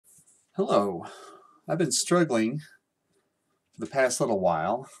Hello. I've been struggling for the past little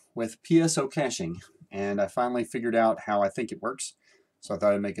while with PSO caching, and I finally figured out how I think it works, so I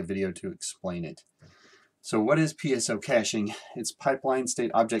thought I'd make a video to explain it. So what is PSO caching? It's pipeline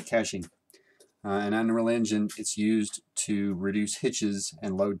state object caching. In Unreal Engine, it's used to reduce hitches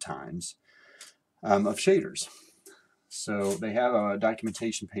and load times of shaders. So they have a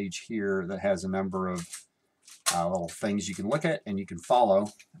documentation page here that has a number of little things you can look at and you can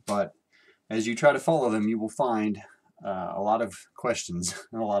follow, but as you try to follow them, you will find a lot of questions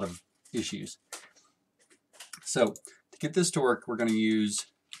and a lot of issues. So to get this to work, we're going to use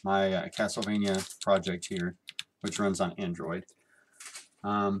my Castlevania project here, which runs on Android.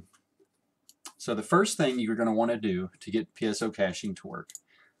 So the first thing you're going to want to do to get PSO caching to work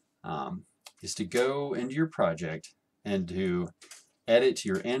is to go into your project and to edit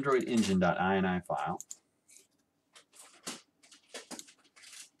your AndroidEngine.ini file.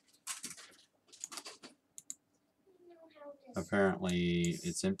 Apparently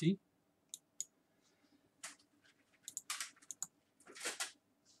it's empty.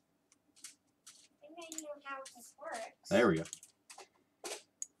 There we go.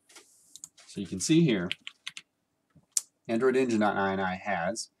 So you can see here, AndroidEngine.ini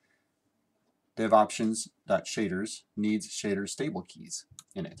has devoptions.shaders needs shader stable keys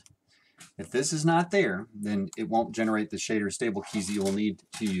in it. If this is not there, then it won't generate the shader stable keys that you will need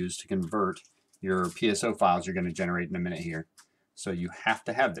to use to convert your PSO files you're going to generate in a minute here. So you have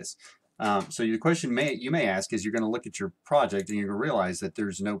to have this. So the question you may ask is, you're going to look at your project and you're going to realize that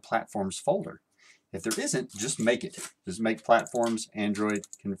there's no platforms folder. If there isn't, just make it. Just make platforms, Android,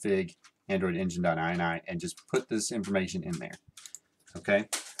 config, AndroidEngine.ini, and just put this information in there. Okay?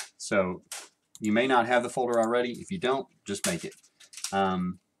 So you may not have the folder already. If you don't, just make it.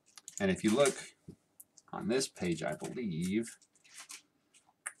 And if you look on this page, I believe,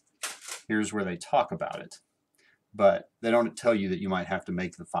 here's where they talk about it. But they don't tell you that you might have to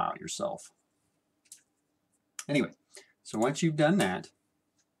make the file yourself. Anyway, so once you've done that,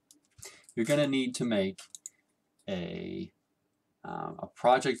 you're going to need to make a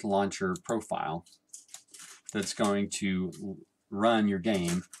project launcher profile that's going to run your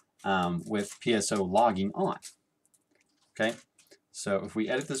game with PSO logging on. Okay, so if we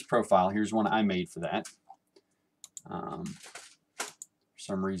edit this profile, here's one I made for that. For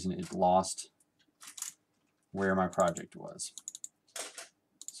some reason it lost where my project was.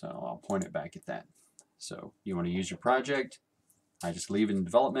 So I'll point it back at that. So you want to use your project. I just leave it in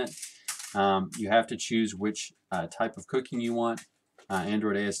development. You have to choose which type of cooking you want.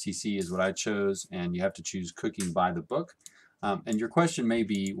 Android ASTC is what I chose, and you have to choose cooking by the book. And your question may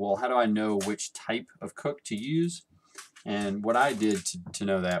be, well, how do I know which type of cook to use? And what I did to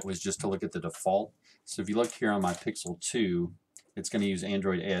know that was just to look at the default. So if you look here on my Pixel 2, it's going to use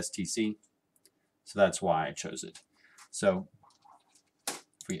Android ASTC. So that's why I chose it. So if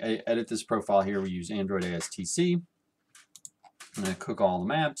we edit this profile here, we use Android ASTC. I'm going to cook all the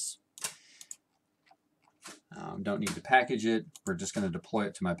maps. Don't need to package it. We're just going to deploy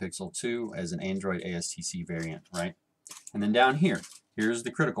it to my Pixel 2 as an Android ASTC variant, right? And then down here, here's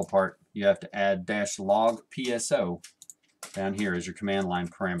the critical part. You have to add -logpso down here as your command line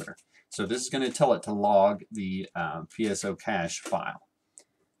parameter. So this is going to tell it to log the PSO cache file.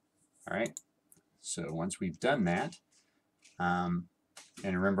 All right. So once we've done that, and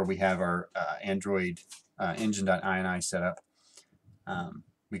remember we have our Android Engine.ini set up,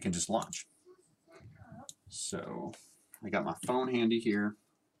 we can just launch. So I got my phone handy here.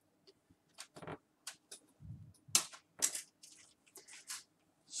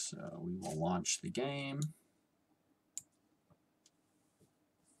 So we will launch the game.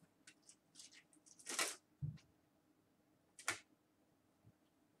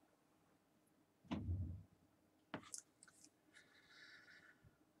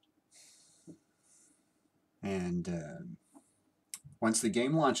 And once the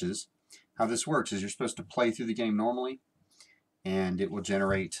game launches, how this works is you're supposed to play through the game normally, and it will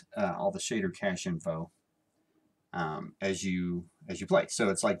generate all the shader cache info as you play. So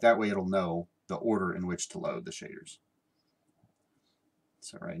it's like that way it'll know the order in which to load the shaders.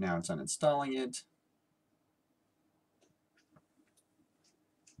 So right now it's uninstalling it.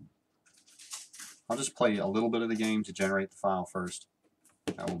 I'll just play a little bit of the game to generate the file first.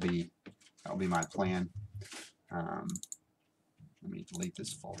 That will be my plan. Let me delete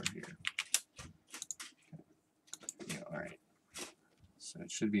this folder here. Yeah, all right. So it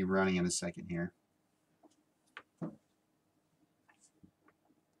should be running in a second here.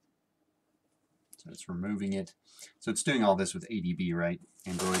 So it's removing it. So it's doing all this with ADB, right?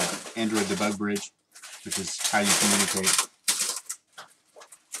 Android Debug Bridge, which is how you communicate.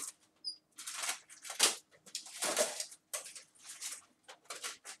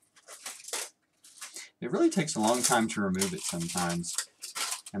 It really takes a long time to remove it sometimes,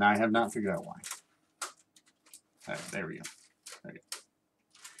 and I have not figured out why. All right, there we go. There we go.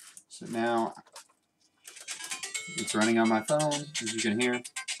 So now it's running on my phone, as you can hear.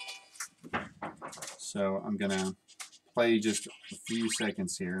 So I'm going to play just a few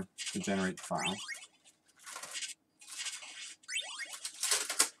seconds here to generate the file.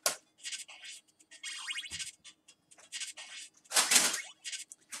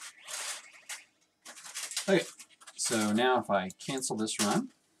 Okay, so now if I cancel this run,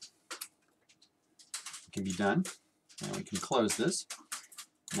 it can be done. And we can close this.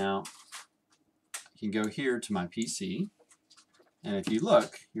 Now, I can go here to my PC, and if you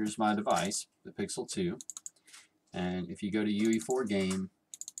look, here's my device, the Pixel 2, and if you go to UE4 game,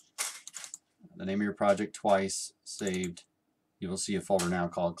 the name of your project twice saved, you will see a folder now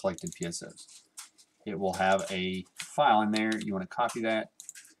called CollectedPSOs. It will have a file in there. You want to copy that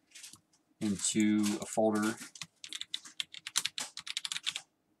into a folder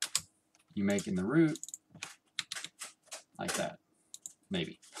you make in the root, like that.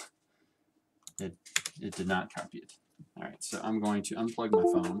 Maybe. It did not copy it. Alright, so I'm going to unplug my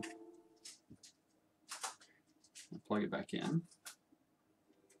phone, plug it back in,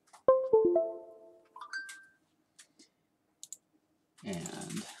 and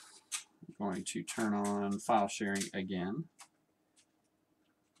I'm going to turn on file sharing again.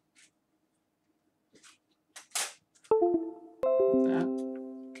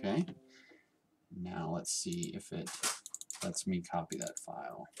 That. Okay. Now let's see if it lets me copy that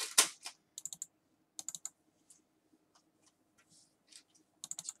file.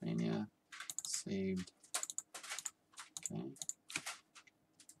 Pennsylvania, saved. Okay.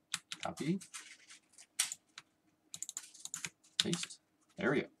 Copy. Paste.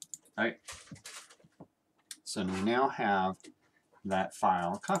 There we go. All right. So we now have that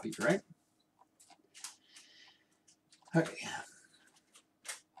file copied, right? Okay.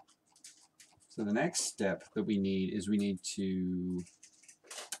 So the next step that we need is we need to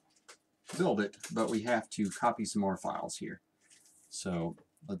build it, but we have to copy some more files here. So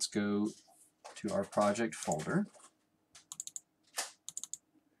let's go to our project folder.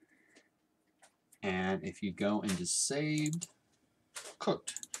 And if you go into saved,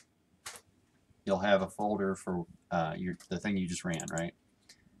 cooked, you'll have a folder for the thing you just ran, right?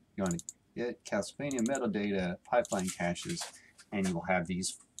 You want to get Castlevania metadata, pipeline caches, and you will have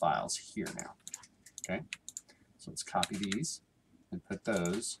these files here now. Okay, so let's copy these and put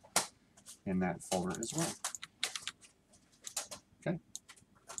those in that folder as well. Okay.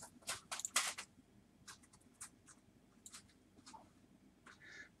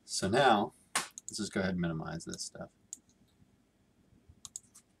 So now, let's just go ahead and minimize this stuff.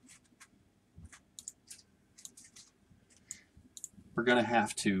 We're going to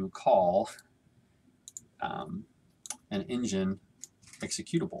have to call an engine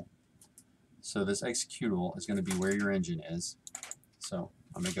executable. So this executable is going to be where your engine is. So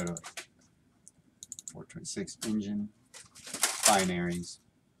I'm going to go to 426 engine, binaries,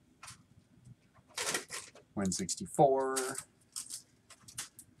 Win64,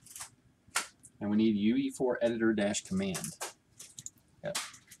 and we need UE4 editor - command. Yep.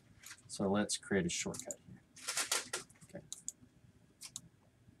 So let's create a shortcut here. Okay.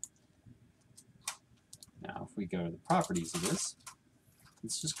 Now if we go to the properties of this,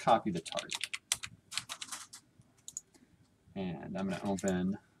 let's just copy the target. And I'm going to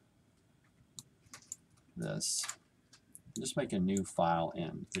open this. Just make a new file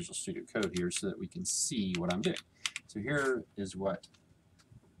in Visual Studio Code here so that we can see what I'm doing. So here is what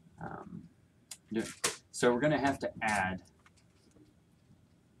I'm doing. So we're going to have to add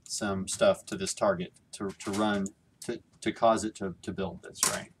some stuff to this target to run, to cause it to build this,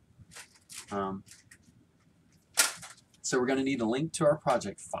 right? So we're going to need a link to our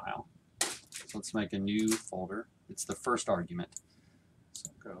project file. So let's make a new folder. It's the first argument.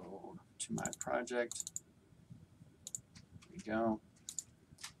 So go to my project. There we go.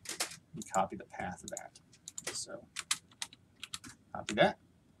 And copy the path of that. So copy that.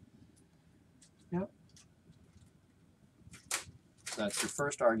 Yep. So that's your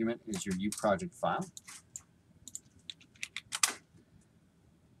first argument, is your uProject file.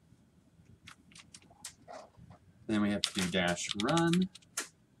 Then we have to do -run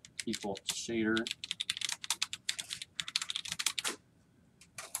equal shader.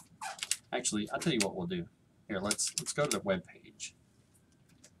 Actually, I'll tell you what we'll do. Here, let's go to the web page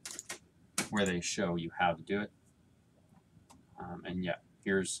where they show you how to do it. And yeah,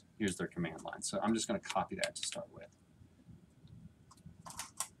 here's their command line. So I'm just going to copy that to start with.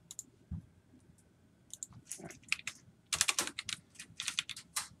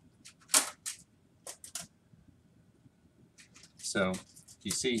 So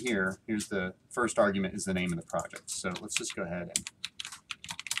you see here, here's the first argument is the name of the project. So let's just go ahead and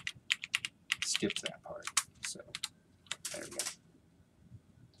skip that part. So there we go.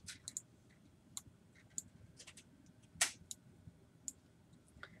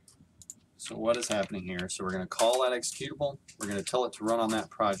 So what is happening here? So we're going to call that executable. We're going to tell it to run on that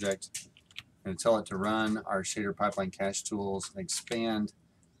project. We're going to tell it to run our shader pipeline cache tools and expand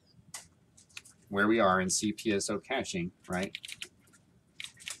where we are in PSO caching, right?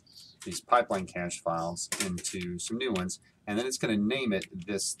 These pipeline cache files into some new ones, and then it's going to name it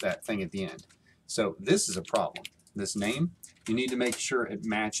that thing at the end. So this is a problem. This name, you need to make sure it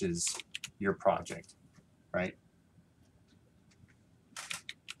matches your project, right?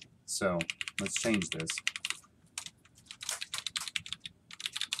 So let's change this.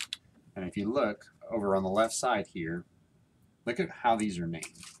 And if you look over on the left side here, look at how these are named.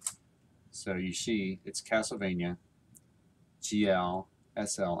 So you see it's Castlevania GL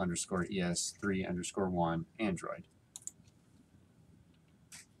SL underscore ES 3 underscore 1 Android.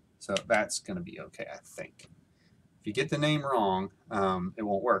 So that's going to be okay, I think. If you get the name wrong, it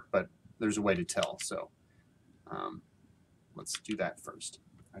won't work, but there's a way to tell. So let's do that first.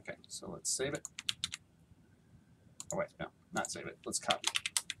 Okay, so let's save it. Oh wait, no, not save it. Let's copy it.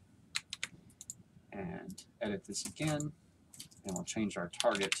 And edit this again, and we'll change our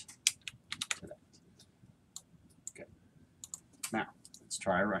target to that. Okay. Now, let's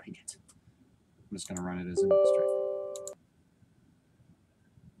try running it. I'm just going to run it as administrator.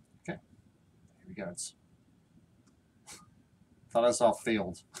 Okay. Here we go. It's thought I saw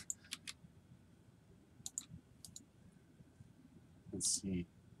failed. Let's see.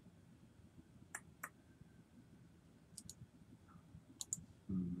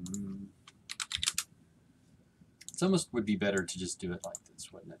 It almost would be better to just do it like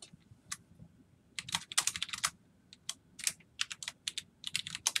this, wouldn't it?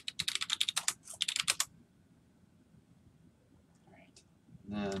 All right.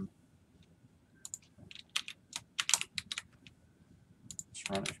 And then let's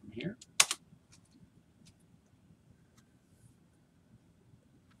run it from here.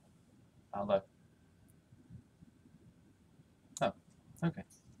 I'll look. Oh, okay.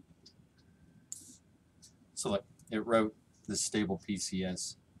 So look, it wrote the stable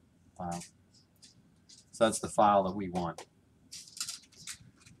PCS file. So that's the file that we want.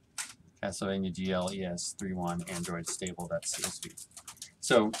 Castlevania GLES 31 Android stable.csv.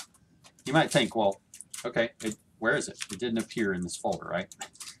 So you might think, well, okay, where is it? It didn't appear in this folder, right?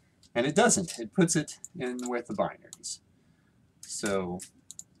 And it doesn't. It puts it in with the binaries. So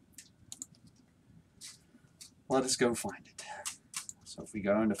let us go find it. So if we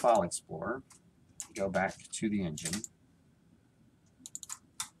go into File Explorer, go back to the engine,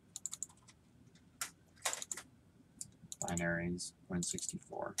 binaries,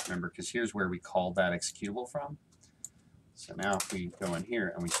 Win64. Remember, because here's where we called that executable from. So now if we go in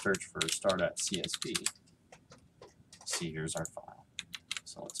here and we search for star.csv, see here's our file.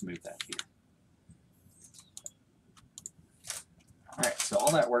 So let's move that here. All right, so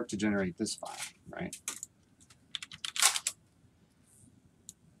all that work to generate this file, right?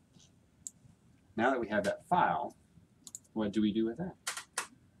 Now that we have that file, what do we do with that?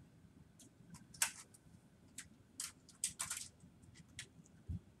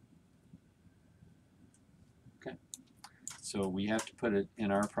 Okay, so we have to put it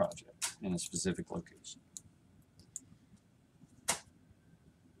in our project in a specific location.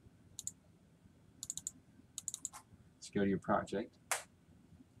 Let's go to your project,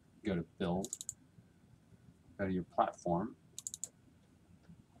 go to Build, go to your platform,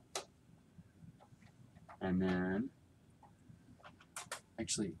 and then,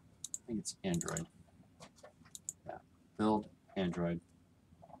 actually, I think it's Android. Yeah, build Android.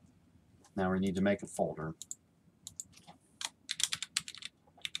 Now we need to make a folder.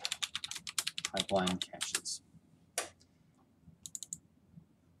 PipelineCaches.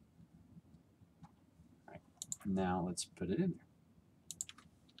 All right, now let's put it in there.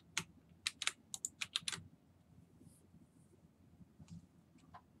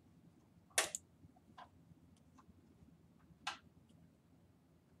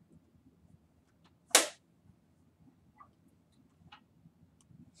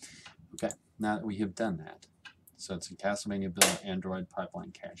 Okay, now that we have done that, so it's in Castlevania Build Android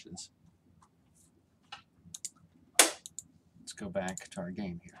PipelineCaches. Let's go back to our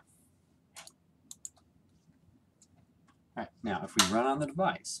game here. All right, now if we run on the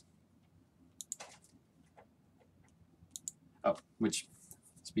device, oh, which,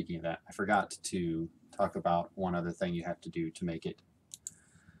 speaking of that, I forgot to talk about one other thing you have to do to make it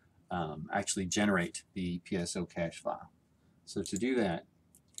actually generate the PSO cache file. So to do that,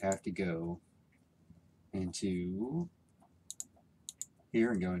 you have to go into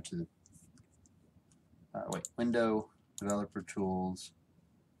here and go into the Window, Developer Tools,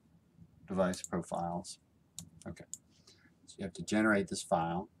 Device Profiles. Okay. So you have to generate this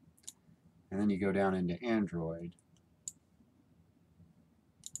file, and then you go down into Android,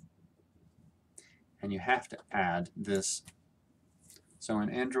 and you have to add this. So in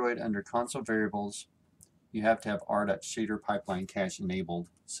Android, under Console Variables, you have to have r.ShaderPipelineCache.Enabled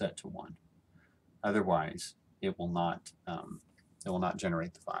set to 1. Otherwise, it will not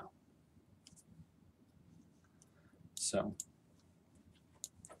generate the file. So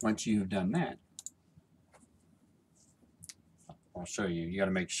once you've done that, I'll show you. You got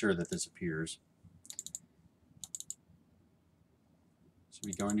to make sure that this appears. So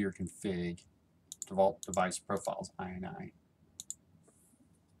we go into your config, Default Device Profiles, INI.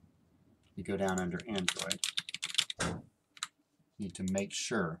 You go down under Android. You need to make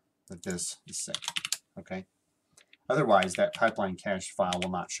sure that this is set. Okay. Otherwise, that pipeline cache file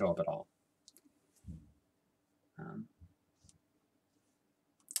will not show up at all.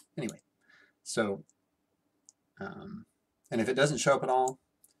 Anyway, so and if it doesn't show up at all,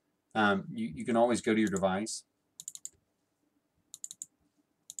 you can always go to your device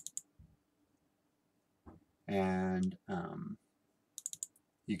and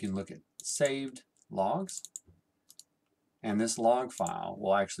you can look at saved logs, and this log file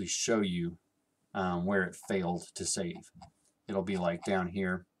will actually show you where it failed to save. It'll be like down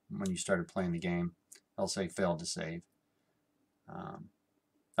here when you started playing the game. It'll say failed to save.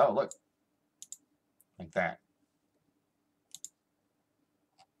 Oh, look, like that.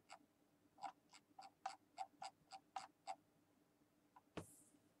 Let's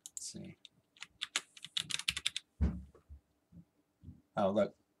see. Oh,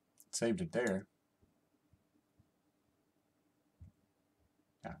 look, it saved it there.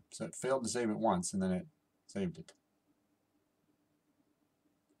 Yeah, so it failed to save it once, and then it saved it.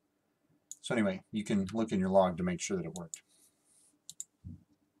 So anyway, you can look in your log to make sure that it worked.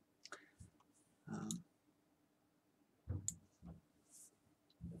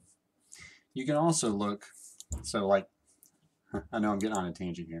 You can also look, so like, I know I'm getting on a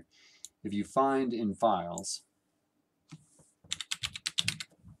tangent here. If you find in files,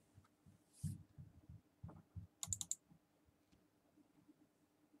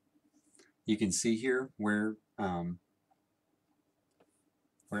 you can see here where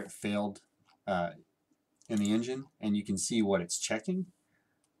it failed in the engine, and you can see what it's checking.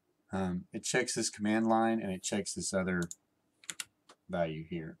 It checks this command line, and it checks this other value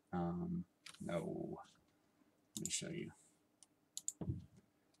here. No, let me show you.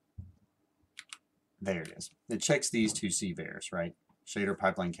 There it is. It checks these two CVARs, right? Shader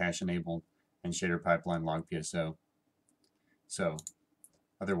Pipeline Cache Enabled and Shader Pipeline Log PSO. So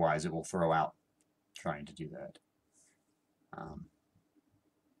otherwise, it will throw out trying to do that.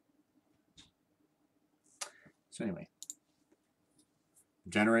 So anyway,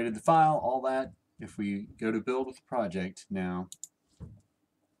 generated the file, all that. If we go to build with the project now,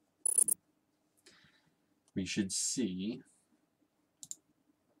 we should see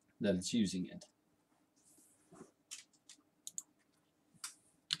that it's using it.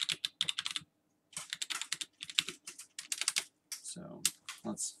 So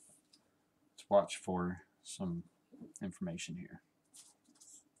let's watch for some information here.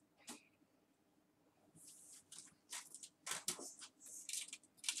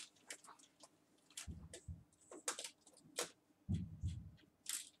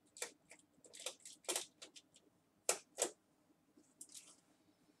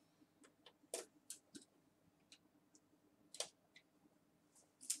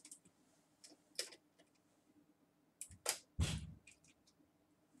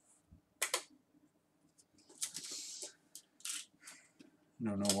 I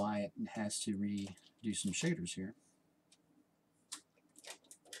don't know why it has to redo some shaders here.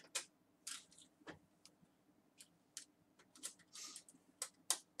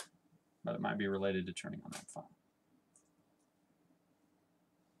 But it might be related to turning on that file.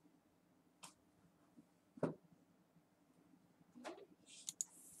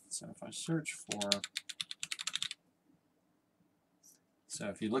 So if I search for, so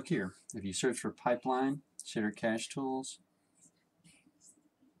if you look here, if you search for pipeline, shader cache tools,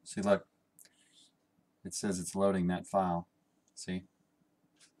 see, look, it says it's loading that file. See?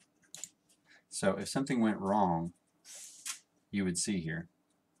 So if something went wrong, you would see here,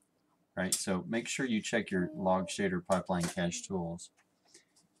 right? So make sure you check your log shader pipeline cache tools,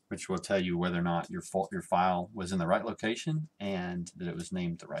 which will tell you whether or not your file was in the right location and that it was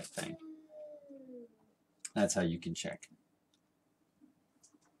named the right thing. That's how you can check.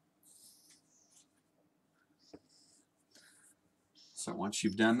 So once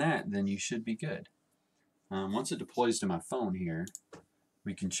you've done that, then you should be good. Once it deploys to my phone here,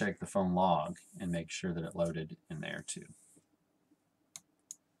 we can check the phone log and make sure that it loaded in there too.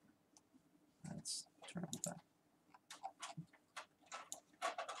 Let's turn on that.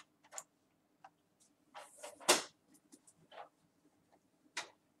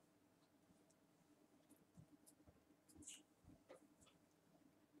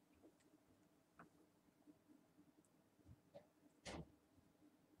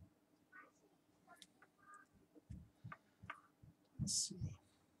 Let's see.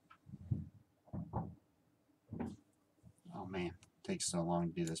 Oh man, it takes so long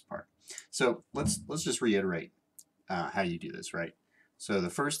to do this part. So let's just reiterate how you do this, right? So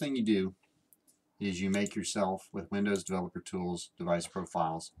the first thing you do is you make yourself with Windows Developer Tools device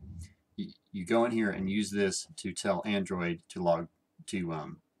profiles. You go in here and use this to tell Android to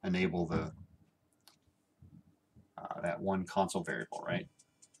enable the that one console variable, right?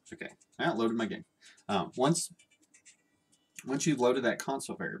 Okay, now loaded my game. Once you've loaded that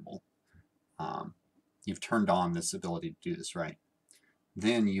console variable, you've turned on this ability to do this, right?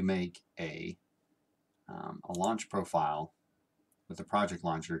 Then you make a launch profile with the project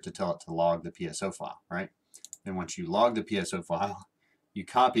launcher to tell it to log the PSO file, right? Then once you log the PSO file, you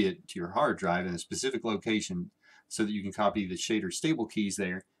copy it to your hard drive in a specific location so that you can copy the shader stable keys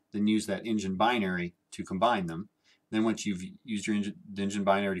there, then use that engine binary to combine them. Then once you've used the engine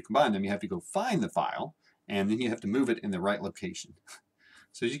binary to combine them, you have to go find the file, and then you have to move it in the right location.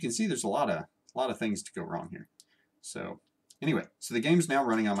 So as you can see, there's a lot of things to go wrong here. So anyway, so the game's now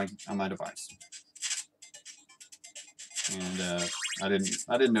running on my device, and I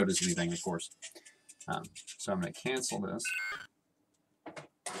didn't notice anything, of course. So I'm going to cancel this,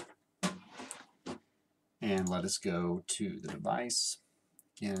 and let us go to the device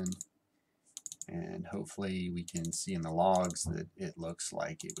again, and hopefully we can see in the logs that it looks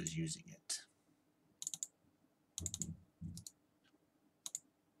like it was using it.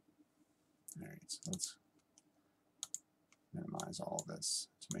 All right, so let's minimize all of this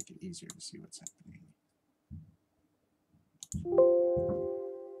to make it easier to see what's happening.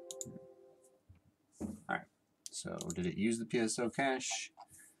 All right, so did it use the PSO cache?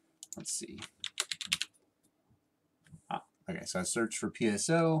 Let's see. Okay, so I searched for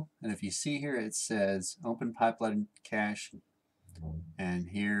PSO, and if you see here, it says open pipeline cache, and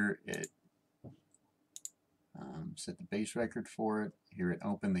here it set the base record for it. Here it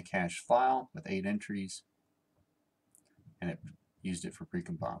opened the cache file with 8 entries, and it used it for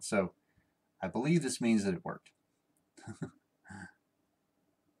precompile. So I believe this means that it worked.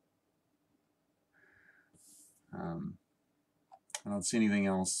 I don't see anything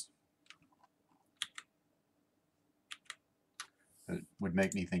else that would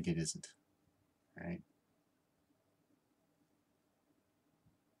make me think it isn't, right?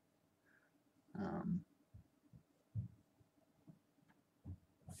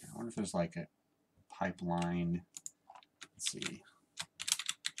 I wonder if there's like a pipeline. Let's see.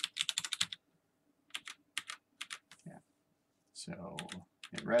 Yeah. So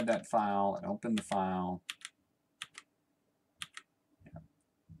it read that file, it opened the file. Yeah.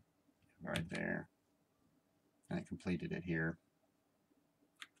 Right there. And it completed it here.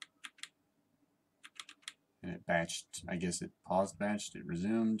 And it batched, I guess it paused batched, it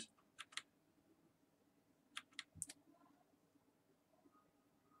resumed.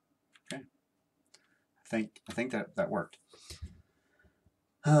 Okay. I think that worked.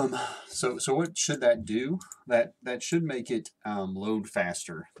 So what should that do? That should make it load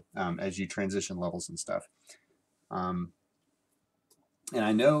faster as you transition levels and stuff. And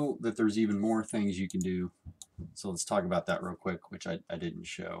I know that there's even more things you can do. So let's talk about that real quick, which I didn't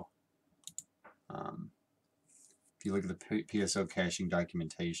show. If you look at the PSO caching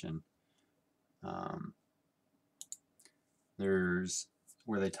documentation, there's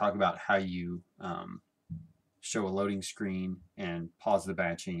where they talk about how you show a loading screen and pause the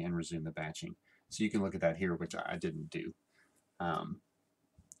batching and resume the batching. So you can look at that here, which I didn't do.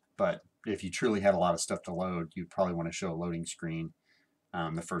 But if you truly had a lot of stuff to load, you'd probably want to show a loading screen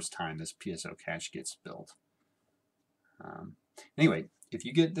the first time this PSO cache gets built. Anyway, if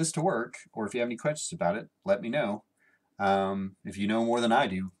you get this to work, or if you have any questions about it, let me know. If you know more than I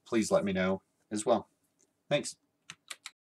do, please let me know as well. Thanks.